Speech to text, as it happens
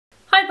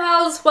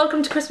pals,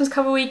 welcome to Christmas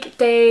cover week,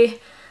 day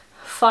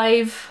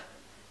 5,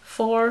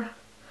 4,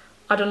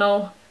 I don't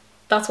know,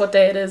 that's what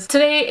day it is.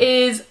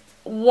 Today is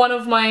one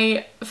of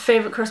my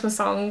favourite Christmas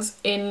songs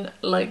in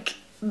like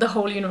the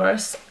whole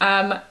universe.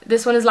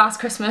 This one is Last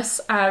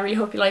Christmas. I really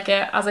hope you like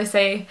it. As I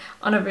say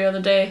on every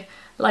other day,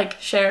 like,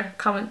 share,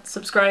 comment,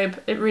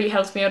 subscribe, it really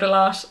helps me out a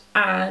lot,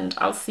 and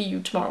I'll see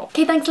you tomorrow.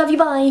 Okay, thanks, love you,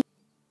 bye!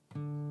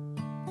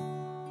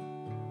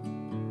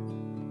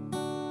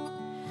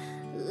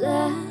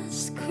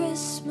 Last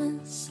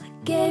Christmas I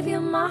gave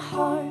you my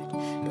heart,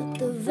 but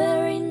the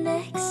very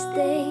next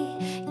day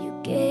you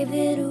gave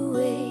it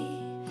away.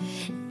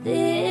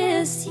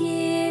 This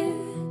year,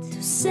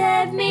 to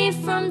save me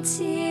from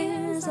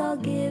tears, I'll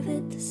give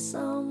it to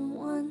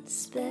someone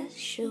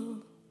special.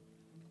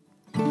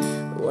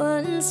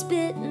 Once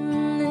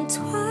bitten and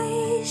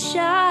twice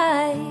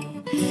shy,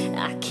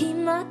 I keep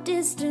my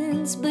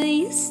distance, but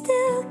you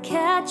still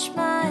catch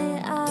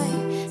my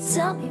eye.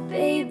 Tell me,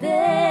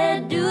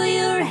 baby, do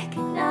you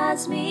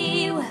recognize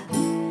me? Well,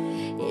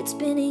 it's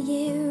been a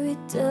year,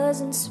 it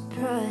doesn't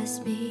surprise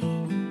me.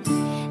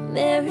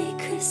 Merry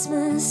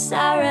Christmas,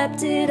 I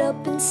wrapped it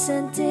up and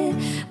sent it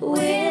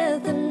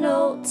with a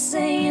note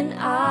saying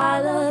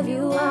I love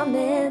you, I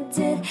meant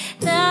it.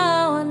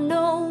 Now I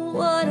know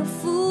what a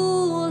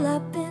fool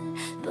I've been,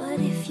 but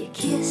if you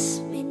kiss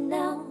me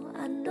now,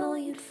 I know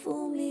you'd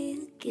fool me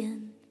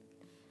again.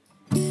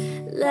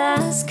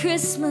 Last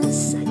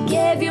Christmas I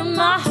gave you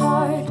my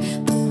heart,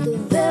 but the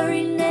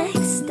very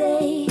next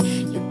day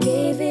you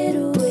gave it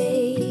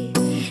away.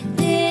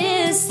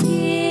 This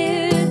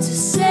year, to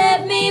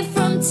save me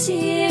from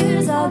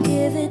tears, I'll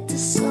give it to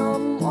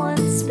someone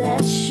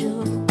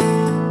special.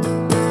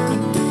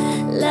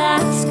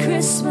 Last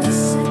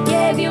Christmas I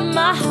gave you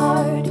my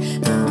heart,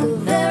 but the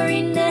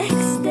very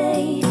next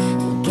day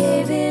you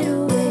gave it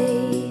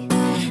away.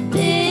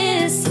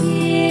 This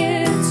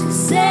year, to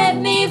save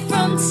me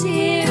from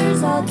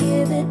tears, I'll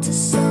give it to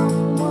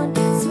someone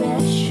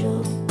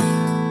special.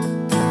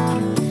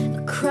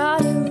 A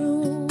crowded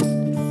room,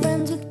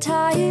 friends with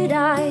tired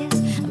eyes,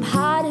 I'm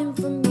hiding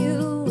from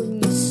you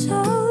and your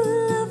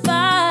soul of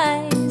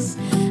ice.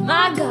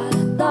 My God,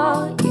 I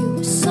thought you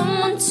were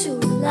someone to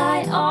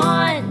rely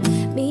on.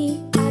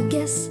 Me, I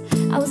guess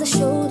I was a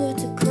shoulder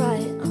to cry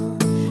on.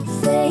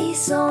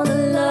 Face on a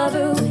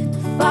lover with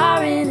a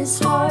fire in his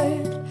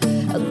heart.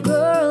 A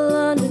girl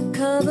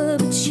undercover,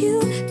 but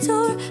you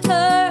tore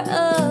her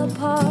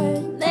apart.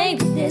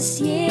 Maybe this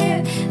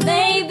year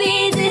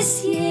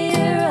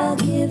I'll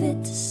give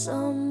it to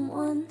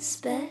someone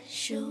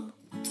special.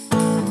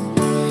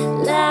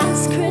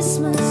 Last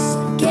Christmas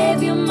I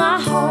gave you my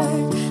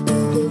heart,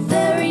 but the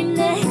very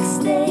next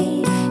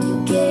day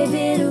you gave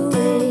it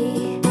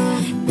away.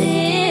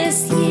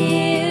 This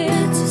year,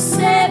 to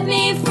save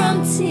me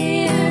from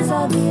tears,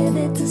 I'll give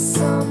it to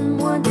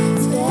someone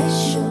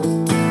special.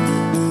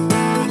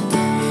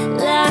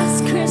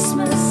 Last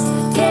Christmas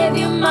I gave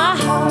you my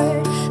heart,